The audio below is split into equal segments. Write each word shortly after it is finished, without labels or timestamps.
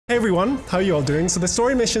Hey everyone, how you all doing? So the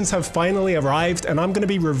story missions have finally arrived and I'm going to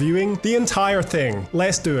be reviewing the entire thing.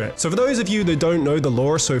 Let's do it. So for those of you that don't know the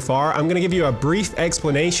lore so far, I'm going to give you a brief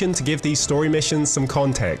explanation to give these story missions some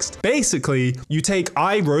context. Basically, you take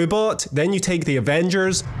iRobot, then you take the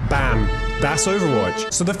Avengers, bam. That's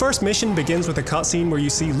Overwatch. So the first mission begins with a cutscene where you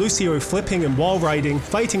see Lucio flipping and wall riding,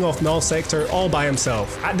 fighting off Null Sector all by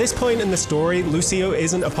himself. At this point in the story, Lucio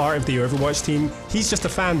isn't a part of the Overwatch team, he's just a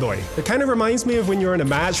fanboy. It kind of reminds me of when you're in a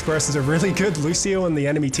match versus a really good Lucio on the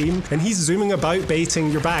enemy team, and he's zooming about baiting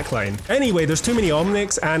your backline. Anyway, there's too many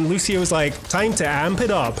Omnics, and Lucio's like, time to amp it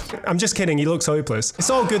up. I'm just kidding, he looks hopeless. It's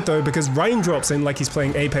all good though, because Ryan drops in like he's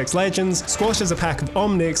playing Apex Legends, squashes a pack of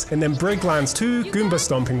Omnics, and then Brig lands two, Goomba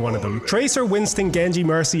stomping one of them. Tracer, Winston, Genji,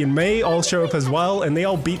 Mercy, and Mei all show up as well, and they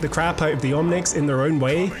all beat the crap out of the Omnics in their own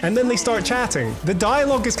way, and then they start chatting. The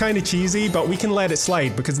dialogue is kind of cheesy, but we can let it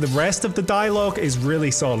slide because the rest of the dialogue is really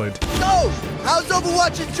solid. So, how's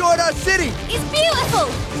Overwatch enjoyed our city? It's beautiful,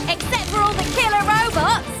 except for all the killer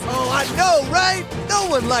robots. Oh, I know, right? No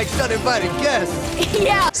one likes uninvited guests.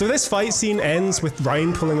 Yeah. So this fight scene ends with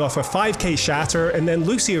Ryan pulling off a 5k shatter, and then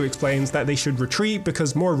Lucio explains that they should retreat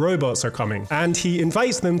because more robots are coming, and he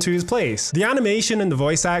invites them to his place. The animation and the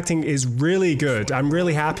voice acting is really good. I'm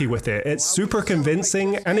really happy with it. It's super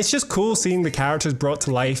convincing, and it's just cool seeing the characters brought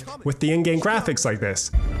to life with the in-game graphics like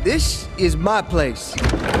this. This is my place.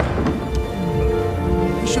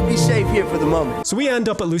 You should be safe here for the moment. So we end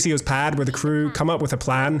up at Lucio's pad where the crew come up with a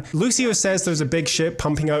plan. Lucio says there's a big ship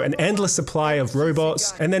pumping out an endless supply of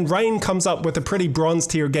robots, and then Ryan comes up with a pretty bronze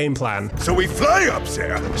tier game plan. So we fly up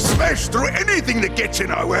there, smash through anything that gets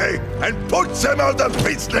in our way, and put them out of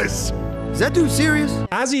business. Is that dude serious?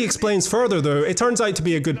 As he explains further though, it turns out to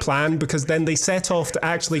be a good plan because then they set off to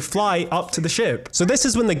actually fly up to the ship. So this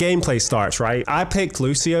is when the gameplay starts, right? I picked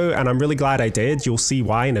Lucio and I'm really glad I did. You'll see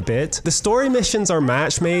why in a bit. The story missions are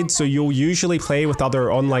match made, so you'll usually play with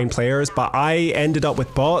other online players, but I ended up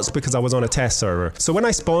with bots because I was on a test server. So when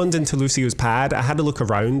I spawned into Lucio's pad, I had to look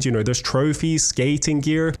around. You know, there's trophies, skating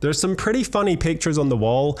gear, there's some pretty funny pictures on the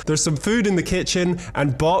wall, there's some food in the kitchen,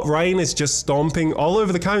 and bot Ryan is just stomping all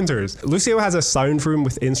over the counters. Lucio has a sound room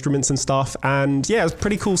with instruments and stuff, and yeah, it's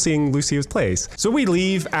pretty cool seeing Lucio's place. So we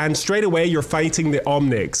leave, and straight away you're fighting the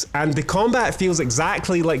Omnics, and the combat feels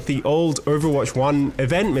exactly like the old Overwatch 1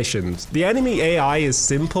 event missions. The enemy AI is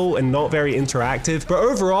simple and not very interactive, but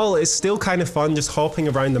overall it's still kind of fun just hopping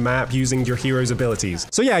around the map using your hero's abilities.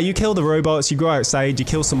 So yeah, you kill the robots, you go outside, you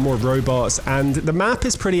kill some more robots, and the map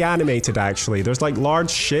is pretty animated actually. There's like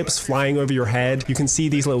large ships flying over your head, you can see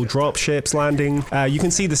these little drop ships landing, you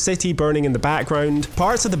can see the city burning in the background.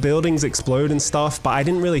 Parts of the buildings explode and stuff, but I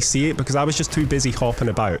didn't really see it because I was just too busy hopping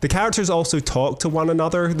about. The characters also talk to one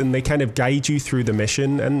another, then they kind of guide you through the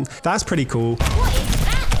mission, and that's pretty cool. What is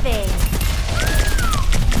that thing?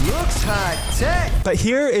 Looks high tech. But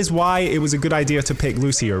here is why it was a good idea to pick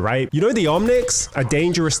Lucio, right? You know the Omnics? A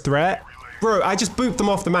dangerous threat? Bro, I just booped them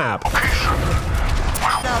off the map. Now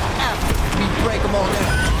after we break them all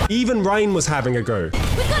down. Even Ryan was having a go. We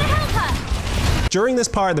gotta help her. During this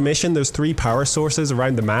part of the mission, there's 3 power sources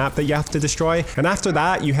around the map that you have to destroy, and after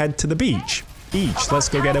that, you head to the beach. Let's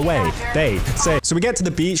go get away. They say. So we get to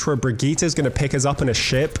the beach where Brigitta's gonna pick us up in a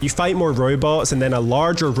ship. You fight more robots, and then a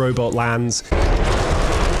larger robot lands.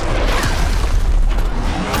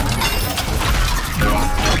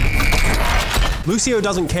 Lucio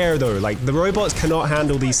doesn't care though, like the robots cannot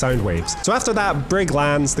handle these sound waves. So after that, Brig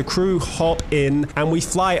lands, the crew hop in, and we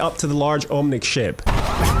fly up to the large Omnic ship.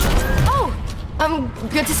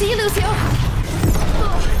 Good to see you, Lucio.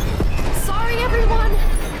 Oh, sorry, everyone.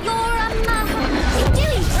 You're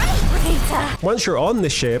doing great, Brigitta. Once you're on the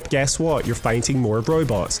ship, guess what? You're fighting more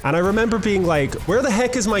robots. And I remember being like, where the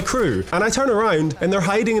heck is my crew? And I turn around and they're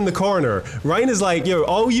hiding in the corner. Ryan is like, yo,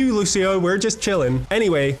 all you, Lucio, we're just chilling.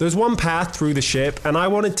 Anyway, there's one path through the ship, and I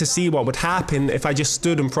wanted to see what would happen if I just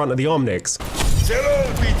stood in front of the Omnics. They'll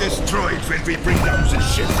all be destroyed when we bring down the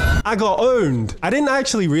ship. I got owned. I didn't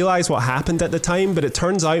actually realize what happened at the time, but it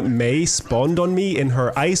turns out Mei spawned on me in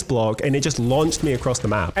her ice block and it just launched me across the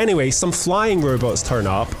map. Anyway, some flying robots turn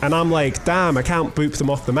up and I'm like, damn, I can't boop them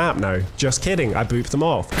off the map now. Just kidding, I booped them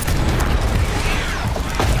off.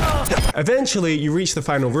 Eventually, you reach the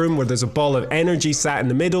final room where there's a ball of energy sat in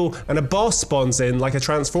the middle and a boss spawns in like a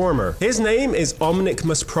transformer. His name is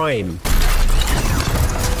Omnicmus Prime.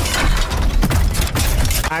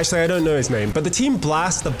 Actually, I don't know his name, but the team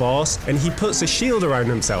blasts the boss and he puts a shield around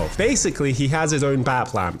himself. Basically, he has his own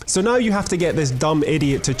bat lamp. So now you have to get this dumb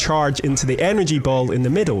idiot to charge into the energy ball in the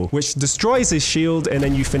middle, which destroys his shield, and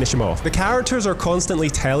then you finish him off. The characters are constantly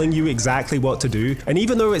telling you exactly what to do, and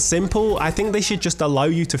even though it's simple, I think they should just allow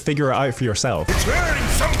you to figure it out for yourself. It's wearing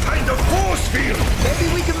some kind of force field.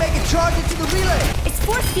 Maybe we can make it charge into the relay. Its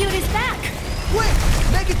force field is back. Quick,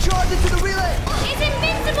 make it charge into the relay. It's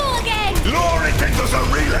invincible again. Lure it into the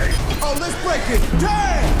relay. Oh, let's break it.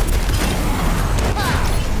 Damn!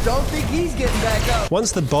 Don't think he's getting back up.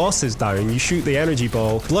 Once the boss is down, you shoot the energy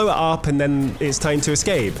ball, blow it up, and then it's time to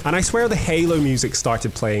escape. And I swear the Halo music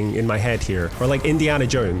started playing in my head here, or like Indiana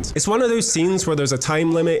Jones. It's one of those scenes where there's a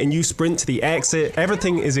time limit and you sprint to the exit,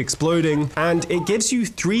 everything is exploding, and it gives you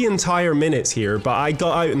 3 entire minutes here, but I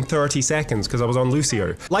got out in 30 seconds because I was on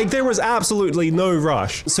Lucio. Like, there was absolutely no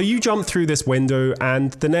rush. So you jump through this window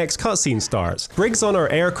and the next cutscene starts. Brig's on her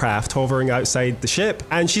aircraft hovering outside the ship,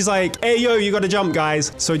 and she's like, hey yo, you gotta jump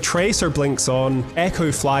guys. So Tracer blinks on, Echo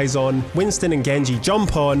flies on, Winston and Genji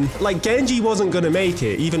jump on. Like, Genji wasn't gonna make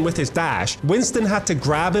it, even with his dash. Winston had to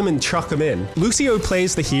grab him and chuck him in. Lucio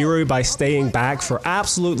plays the hero by staying back for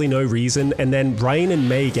absolutely no reason, and then Ryan and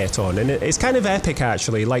Mei get on, and it's kind of epic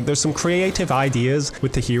actually. Like, there's some creative ideas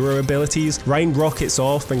with the hero abilities. Ryan rockets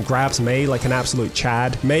off and grabs Mei like an absolute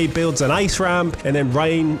Chad. Mei builds an ice ramp, and then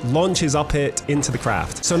Ryan launches up it into the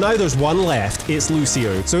craft. So now there's one left, it's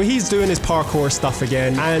Lucio. So he's doing his parkour stuff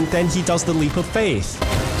again, and then he does the leap of faith.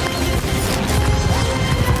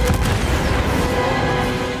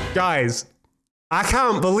 Guys, I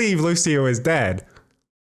can't believe Lucio is dead.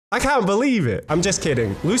 I can't believe it. I'm just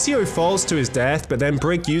kidding. Lucio falls to his death, but then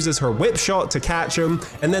Brig uses her whip shot to catch him,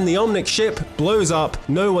 and then the Omnic ship blows up,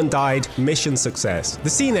 no one died, mission success. The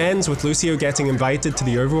scene ends with Lucio getting invited to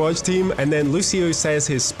the Overwatch team, and then Lucio says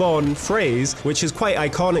his spawn phrase, which is quite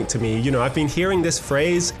iconic to me. You know, I've been hearing this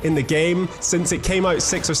phrase in the game since it came out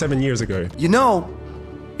 6 or 7 years ago. You know,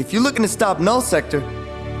 if you're looking to stop Null Sector,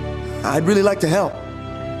 I'd really like to help.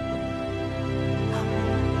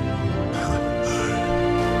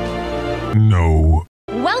 No.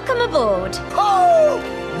 Welcome aboard. Oh,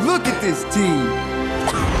 look at this team.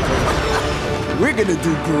 We're gonna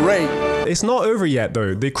do great. It's not over yet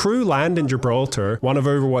though. The crew land in Gibraltar, one of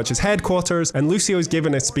Overwatch's headquarters, and Lucio's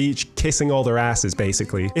given a speech kissing all their asses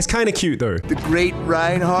basically. It's kind of cute though. The great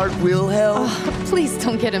Reinhard Wilhelm. Oh, please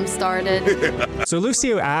don't get him started. So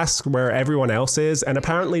Lucio asks where everyone else is, and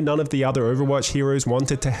apparently none of the other Overwatch heroes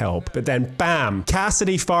wanted to help. But then bam!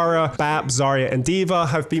 Cassidy, Farah, Bap, Zarya, and D.Va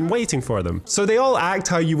have been waiting for them. So they all act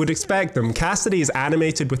how you would expect them. Cassidy is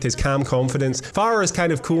animated with his calm confidence, Farah is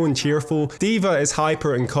kind of cool and cheerful, D.Va is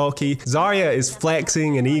hyper and cocky, Zarya is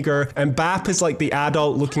flexing and eager, and Bap is like the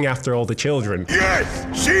adult looking after all the children. Yes,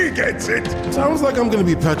 she gets it. Sounds like I'm gonna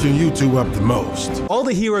be patching you two up the most. All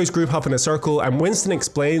the heroes group up in a circle, and Winston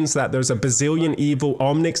explains that there's a bazillion evil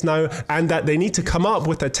Omnics now, and that they need to come up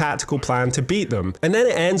with a tactical plan to beat them. And then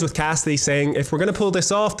it ends with Cassidy saying, if we're gonna pull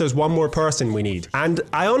this off, there's one more person we need. And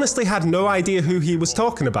I honestly had no idea who he was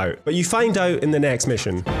talking about, but you find out in the next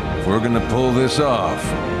mission. If we're gonna pull this off,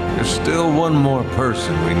 there's still one more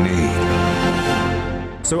person we need.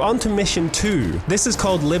 So on to mission 2. This is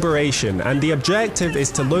called Liberation, and the objective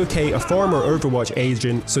is to locate a former Overwatch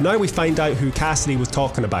agent. So now we find out who Cassidy was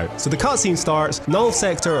talking about. So the cutscene starts, Null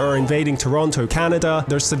Sector are invading Toronto, Canada.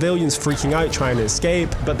 There's civilians freaking out trying to escape,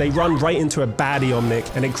 but they run right into a baddie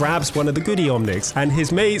Omnic, and it grabs one of the goodie Omnics, and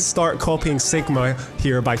his mates start copying Sigma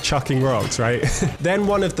here by chucking rocks, right? Then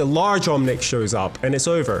one of the large Omnics shows up, and it's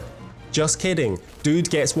over. Just kidding. Dude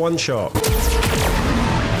gets one shot.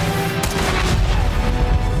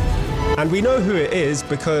 And we know who it is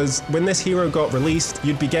because when this hero got released,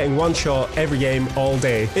 you'd be getting one shot every game all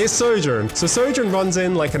day. It's Sojourn. So Sojourn runs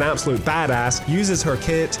in like an absolute badass, uses her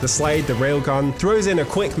kit, the slide, the railgun, throws in a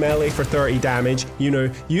quick melee for 30 damage, you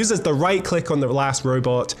know, uses the right click on the last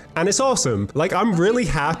robot, and it's awesome. Like, I'm really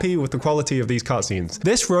happy with the quality of these cutscenes.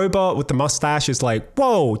 This robot with the mustache is like,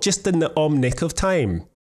 whoa, just in the nick of time.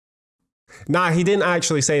 Nah, he didn't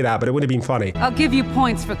actually say that, but it would have been funny. I'll give you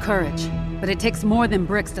points for courage, but it takes more than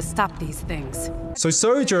bricks to stop these things. So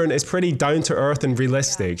Sojourn is pretty down to earth and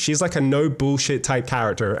realistic. She's like a no bullshit type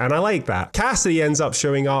character, and I like that. Cassidy ends up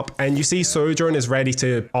showing up, and you see Sojourn is ready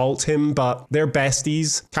to ult him, but they're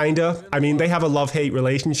besties, kinda. I mean, they have a love-hate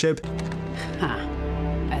relationship. Huh.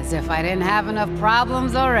 As if I didn't have enough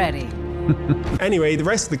problems already. Anyway, the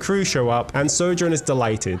rest of the crew show up and Sojourn is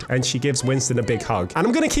delighted and she gives Winston a big hug. And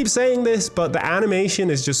I'm gonna keep saying this, but the animation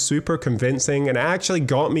is just super convincing and it actually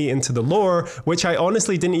got me into the lore, which I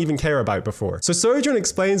honestly didn't even care about before. So Sojourn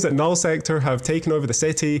explains that Null Sector have taken over the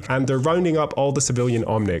city and they're rounding up all the civilian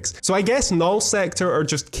Omnics. So I guess Null Sector are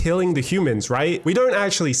just killing the humans, right? We don't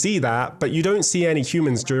actually see that, but you don't see any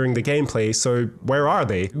humans during the gameplay, so where are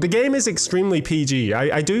they? The game is extremely PG.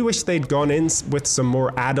 I do wish they'd gone in with some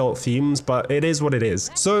more adult themes, but it is what it is.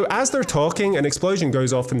 So as they're talking, an explosion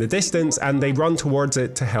goes off in the distance and they run towards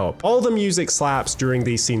it to help. All the music slaps during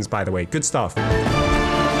these scenes, by the way. Good stuff.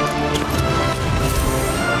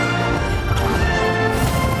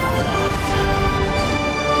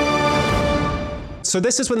 So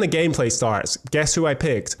this is when the gameplay starts. Guess who I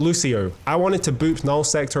picked? Lucio. I wanted to boot Null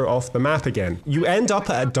Sector off the map again. You end up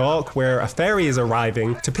at a dock where a ferry is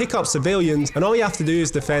arriving to pick up civilians, and all you have to do is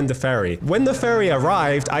defend the ferry. When the ferry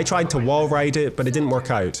arrived, I tried to wall ride it, but it didn't work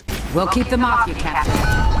out. We'll keep them off you, Captain.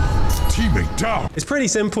 Teammate down. It's pretty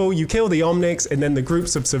simple. You kill the Omnics, and then the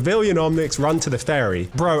groups of civilian Omnics run to the ferry.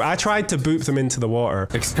 Bro, I tried to boot them into the water.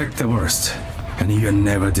 Expect the worst, and you're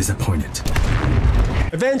never disappointed.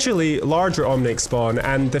 Eventually, larger Omnics spawn,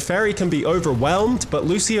 and the ferry can be overwhelmed, but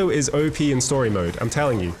Lucio is OP in story mode, I'm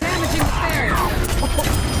telling you. Damaging the ferry.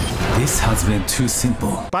 This has been too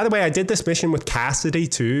simple. By the way, I did this mission with Cassidy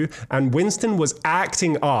too, and Winston was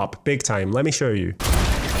acting up big time. Let me show you.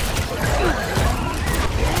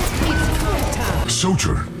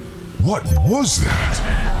 Sojourn, what was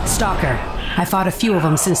that? Stalker. I fought a few of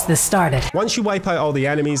them since this started. Once you wipe out all the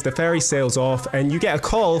enemies, the ferry sails off and you get a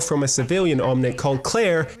call from a civilian Omnic called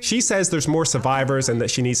Claire. She says there's more survivors and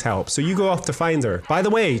that she needs help, so you go off to find her. By the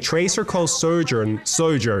way, Tracer calls Sojourn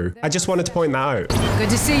Sojo. I just wanted to point that out. Good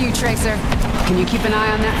to see you, Tracer. Can you keep an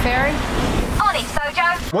eye on that ferry? On it,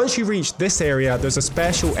 Sojo. Once you reach this area, there's a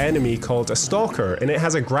special enemy called a Stalker, and it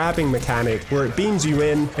has a grabbing mechanic where it beams you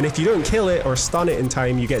in, and if you don't kill it or stun it in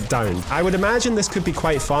time, you get downed. I would imagine this could be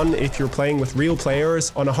quite fun if you're playing with real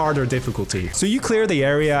players on a harder difficulty. So you clear the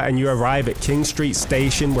area and you arrive at King Street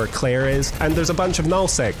Station where Claire is, and there's a bunch of Null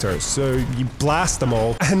Sectors, so you blast them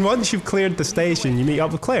all. And once you've cleared the station, you meet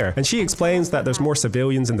up with Claire, and she explains that there's more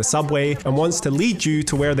civilians in the subway and wants to lead you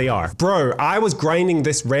to where they are. Bro, I was grinding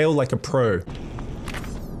this rail like a pro.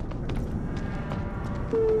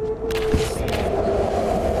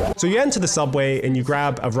 So you enter the subway and you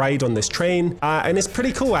grab a ride on this train, and it's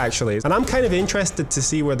pretty cool actually. And I'm kind of interested to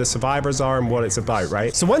see where the survivors are and what it's about,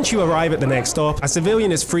 right? So once you arrive at the next stop, a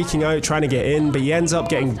civilian is freaking out trying to get in, but he ends up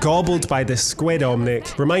getting gobbled by this squid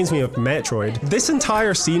Omnic. Reminds me of Metroid. This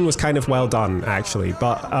entire scene was kind of well done actually,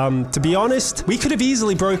 but to be honest, we could have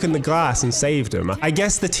easily broken the glass and saved him. I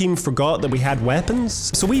guess the team forgot that we had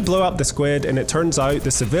weapons. So we blow up the squid and it turns out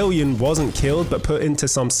the civilian wasn't killed but put into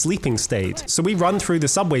some sleeping state. So we run through the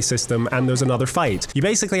subway system and there's another fight. You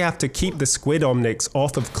basically have to keep the squid Omnics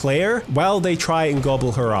off of Claire while they try and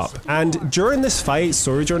gobble her up. And during this fight,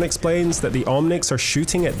 Sojourn explains that the Omnics are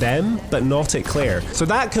shooting at them, but not at Claire. So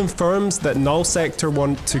that confirms that Null Sector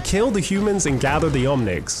want to kill the humans and gather the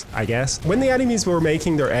Omnics, I guess. When the enemies were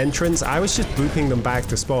making their entrance, I was just booping them back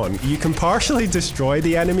to spawn. You can partially destroy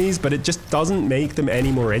the enemies, but it just doesn't make them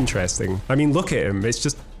any more interesting. I mean, look at him, it's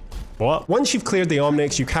just... what? Once you've cleared the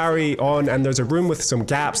Omnics, you carry on and there's a room with some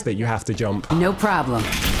gaps that you have to jump. No problem.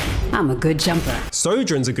 I'm a good jumper.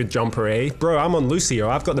 Sojourn's a good jumper, eh? Bro, I'm on Lucio.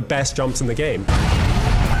 I've got the best jumps in the game.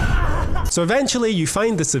 So eventually you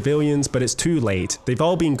find the civilians, but it's too late. They've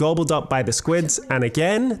all been gobbled up by the squids, and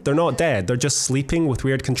again, they're not dead. They're just sleeping with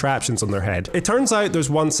weird contraptions on their head. It turns out there's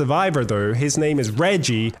one survivor though. His name is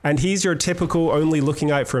Reggie, and he's your typical only looking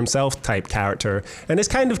out for himself type character, and it's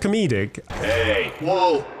kind of comedic. Hey,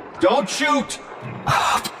 whoa. Don't shoot!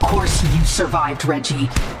 Of course you survived, Reggie.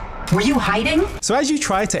 Were you hiding? So as you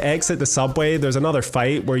try to exit the subway, there's another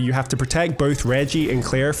fight where you have to protect both Reggie and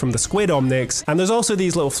Claire from the squid Omnics, and there's also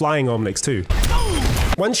these little flying Omnics too.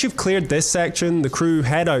 Once you've cleared this section, the crew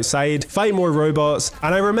head outside, fight more robots,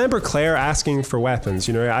 and I remember Claire asking for weapons.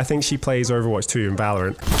 You know, I think she plays Overwatch 2 in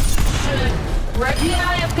Valorant. Reggie and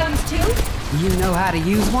I have guns too? You know how to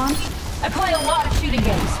use one? I play a lot of shooting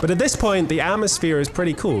games. But at this point, the atmosphere is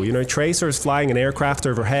pretty cool. You know, Tracer's flying an aircraft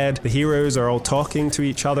overhead, the heroes are all talking to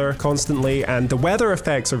each other constantly, and the weather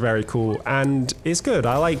effects are very cool, and it's good,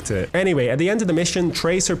 I liked it. Anyway, at the end of the mission,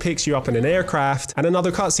 Tracer picks you up in an aircraft, and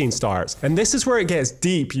another cutscene starts. And this is where it gets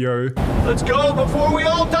deep, yo. Let's go before we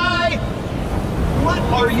all die! What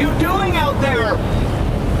are you doing out there?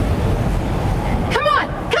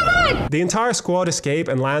 The entire squad escape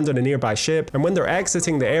and land on a nearby ship, and when they're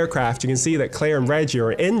exiting the aircraft, you can see that Claire and Reggie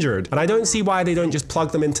are injured, and I don't see why they don't just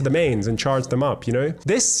plug them into the mains and charge them up, you know?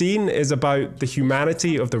 This scene is about the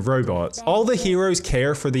humanity of the robots. All the heroes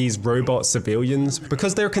care for these robot civilians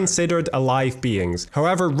because they're considered alive beings.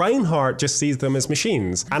 However, Reinhardt just sees them as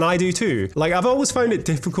machines, and I do too. Like, I've always found it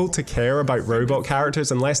difficult to care about robot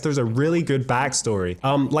characters unless there's a really good backstory.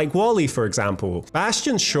 Like Wally, for example.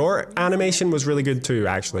 Bastion's short animation was really good too,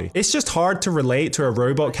 actually. It's just hard to relate to a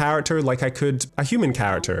robot character like I could a human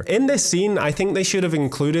character. In this scene, I think they should have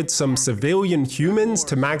included some civilian humans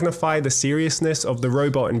to magnify the seriousness of the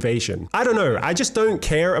robot invasion. I don't know, I just don't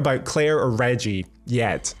care about Claire or Reggie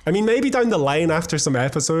yet. I mean, maybe down the line after some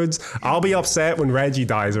episodes, I'll be upset when Reggie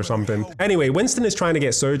dies or something. Anyway, Winston is trying to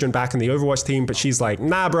get Sojourn back in the Overwatch team, but she's like,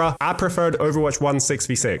 nah bruh, I preferred Overwatch 1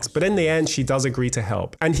 6v6. But in the end, she does agree to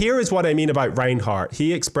help. And here is what I mean about Reinhardt.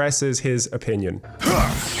 He expresses his opinion.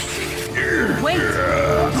 Wait!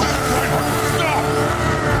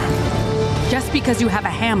 Just because you have a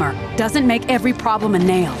hammer doesn't make every problem a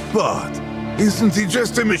nail. But isn't he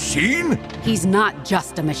just a machine? He's not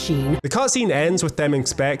just a machine. The cutscene ends with them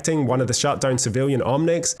inspecting one of the shutdown civilian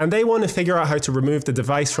Omnics, and they want to figure out how to remove the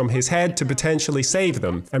device from his head to potentially save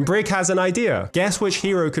them. And Brig has an idea. Guess which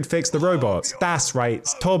hero could fix the robots? That's right,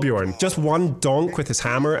 it's Torbjorn. Just one donk with his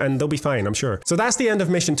hammer and they'll be fine, I'm sure. So that's the end of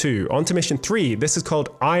mission 2. On to mission 3. This is called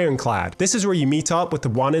Ironclad. This is where you meet up with the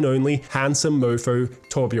one and only handsome mofo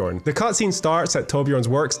Torbjorn. The cutscene starts at Torbjorn's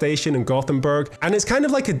workstation in Gothenburg, and it's kind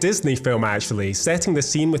of like a Disney film actually, setting the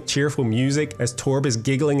scene with cheerful music as Torb is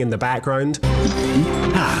giggling in the background.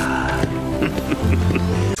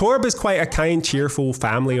 Torb is quite a kind, cheerful,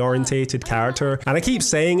 family-orientated character, and I keep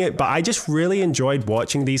saying it, but I just really enjoyed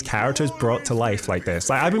watching these characters brought to life like this.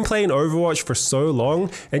 Like, I've been playing Overwatch for so long,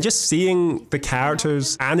 and just seeing the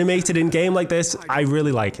characters animated in-game like this, I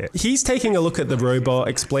really like it. He's taking a look at the robot,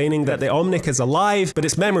 explaining that the Omnic is alive, but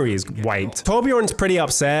its memory is wiped. Torbjorn's pretty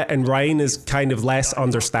upset, and Ryan is kind of less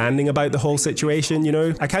understanding about the whole situation, you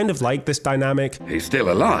know? I kind of like this dynamic. He's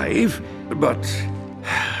still alive, but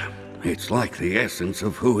it's like the essence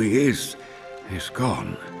of who he is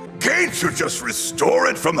gone. Can't you just restore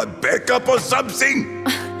it from a backup or something?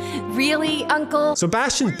 Really, Uncle? So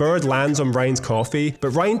Bastion's bird lands on Ryan's coffee, but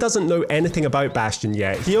Ryan doesn't know anything about Bastion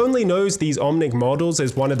yet. He only knows these Omnic models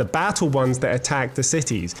as one of the battle ones that attack the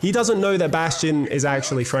cities. He doesn't know that Bastion is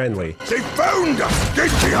actually friendly. They found us! Get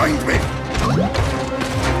behind me!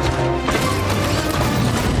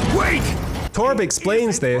 Wait! Torb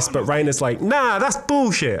explains this, but Ryan is like, nah, that's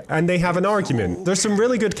bullshit, and they have an argument. There's some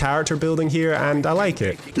really good character building here, and I like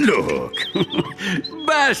it. Look,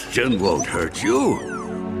 Bastion won't hurt you.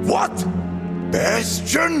 What?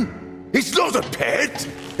 Bastion? It's not a pet!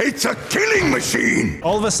 It's a killing machine!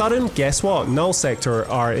 All of a sudden, guess what? Null Sector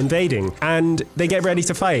are invading, and they get ready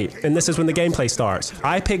to fight, and this is when the gameplay starts.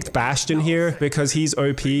 I picked Bastion here because he's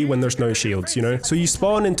OP when there's no shields, you know? So you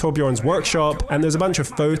spawn in Torbjorn's workshop, and there's a bunch of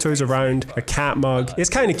photos around, a cat mug. It's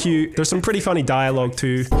kind of cute. There's some pretty funny dialogue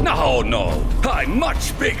too. No, I'm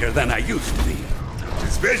much bigger than I used to be.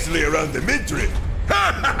 Especially around the midriff.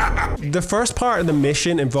 The first part of the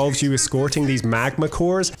mission involves you escorting these magma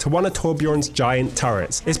cores to one of Torbjorn's giant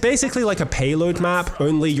turrets. It's basically like a payload map,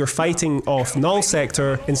 only you're fighting off Null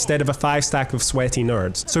Sector instead of a 5-stack of sweaty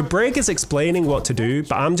nerds. So Brig is explaining what to do,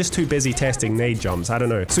 but I'm just too busy testing nade jumps, I don't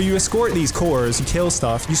know. So you escort these cores, you kill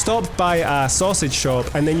stuff, you stop by a sausage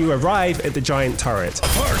shop, and then you arrive at the giant turret.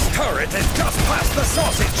 First turret is just past the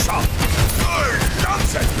sausage shop.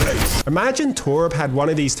 Imagine Torb had one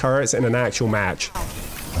of these turrets in an actual match.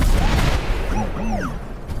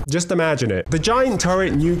 Just imagine it. The giant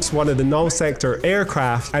turret nukes one of the Null Sector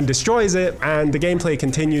aircraft and destroys it, and the gameplay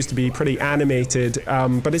continues to be pretty animated,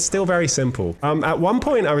 but it's still very simple. At one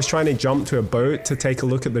point I was trying to jump to a boat to take a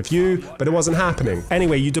look at the view, but it wasn't happening.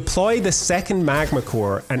 Anyway, you deploy the second magma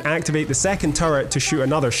core and activate the second turret to shoot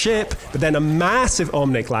another ship, but then a massive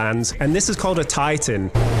Omnic lands, and this is called a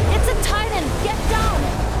Titan. It's a Titan! Get down!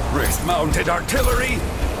 Wrist-mounted artillery,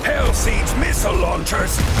 Hell Siege missile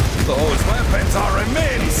launchers. Those weapons are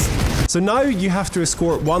immense. So now you have to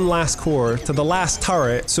escort one last core to the last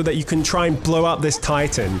turret so that you can try and blow up this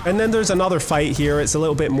Titan. And then there's another fight here, it's a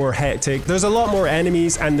little bit more hectic. There's a lot more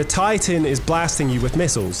enemies and the Titan is blasting you with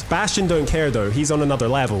missiles. Bastion don't care though, he's on another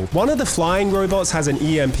level. One of the flying robots has an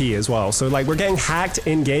EMP as well. So like we're getting hacked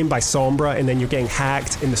in-game by Sombra and then you're getting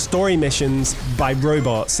hacked in the story missions by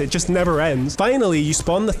robots. It just never ends. Finally, you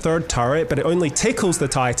spawn the third turret, but it only tickles the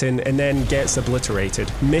Titan and then gets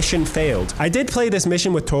obliterated. Mission failed. I did play this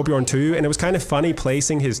mission with Torbjorn too, and it was kind of funny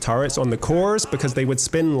placing his turrets on the cores because they would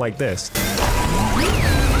spin like this.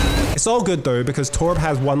 It's all good though, because Torb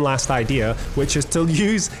has one last idea, which is to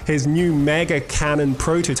use his new mega cannon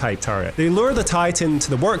prototype turret. They lure the Titan to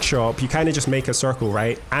the workshop, you kind of just make a circle,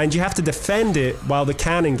 right? And you have to defend it while the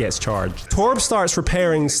cannon gets charged. Torb starts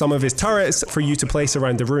repairing some of his turrets for you to place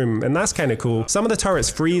around the room, and that's kind of cool. Some of the turrets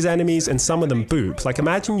freeze enemies and some of them boop. Like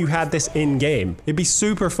imagine you had this in game. It'd be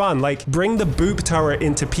super fun. Like bring the boop turret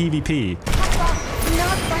into PvP.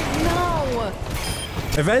 Not right now.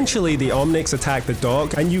 Eventually, the Omnics attack the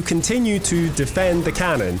dock, and you continue to defend the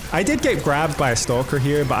cannon. I did get grabbed by a stalker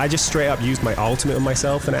here, but I just straight up used my ultimate on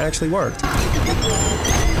myself, and it actually worked.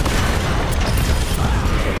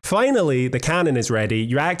 Finally, the cannon is ready,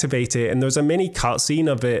 you activate it, and there's a mini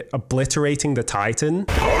cutscene of it obliterating the Titan.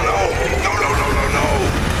 Oh no! No, no, no, no,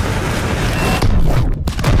 no!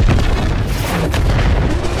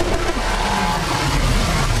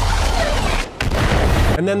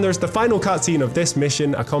 And then there's the final cutscene of this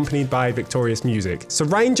mission accompanied by victorious music. So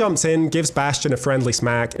Ryan jumps in, gives Bastion a friendly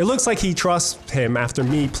smack. It looks like he trusts him after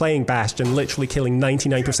me playing Bastion, literally killing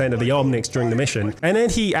 99% of the Omnics during the mission. And then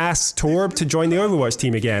he asks Torb to join the Overwatch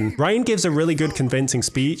team again. Ryan gives a really good convincing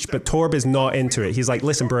speech, but Torb is not into it. He's like,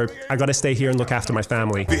 listen bro, I gotta stay here and look after my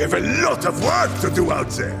family. We have a lot of work to do out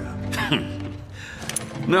there.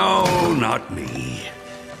 No, not me.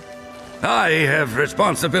 I have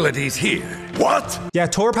responsibilities here. What? Yeah,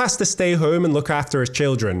 Torb has to stay home and look after his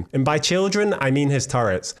children. And by children, I mean his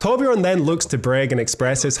turrets. Torbjorn then looks to Brig and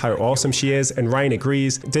expresses how awesome she is, and Ryan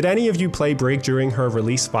agrees. Did any of you play Brig during her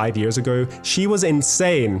release 5 years ago? She was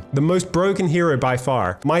insane. The most broken hero by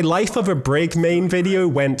far. My life of a Brig main video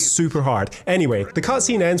went super hard. Anyway, the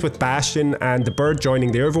cutscene ends with Bastion and the bird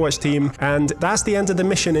joining the Overwatch team, and that's the end of the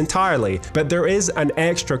mission entirely. But there is an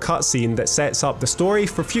extra cutscene that sets up the story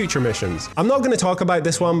for future missions. I'm not going to talk about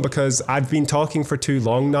this one because I've been talking for too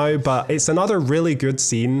long now, but it's another really good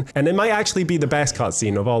scene, and it might actually be the best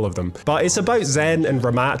cutscene of all of them. But it's about Zen and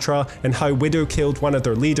Ramatra and how Widow killed one of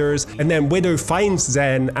their leaders, and then Widow finds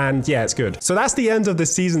Zen, and yeah, it's good. So that's the end of the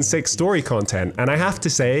Season 6 story content, and I have to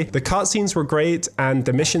say, the cutscenes were great, and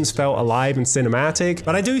the missions felt alive and cinematic,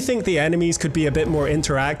 but I do think the enemies could be a bit more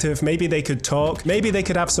interactive. Maybe they could talk, maybe they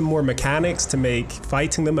could have some more mechanics to make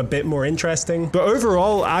fighting them a bit more interesting. But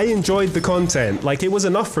overall, I enjoyed the content. Like, it was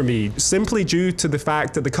enough for me, simply due to the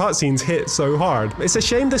fact that the cutscenes hit so hard. It's a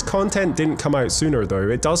shame this content didn't come out sooner though.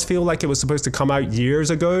 It does feel like it was supposed to come out years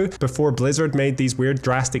ago, before Blizzard made these weird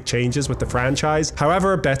drastic changes with the franchise.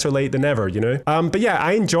 However, better late than never, you know? But yeah,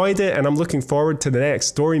 I enjoyed it, and I'm looking forward to the next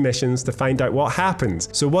story missions to find out what happens.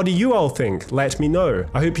 So what do you all think? Let me know.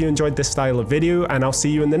 I hope you enjoyed this style of video, and I'll see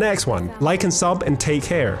you in the next one. Like and sub, and take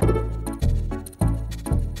care.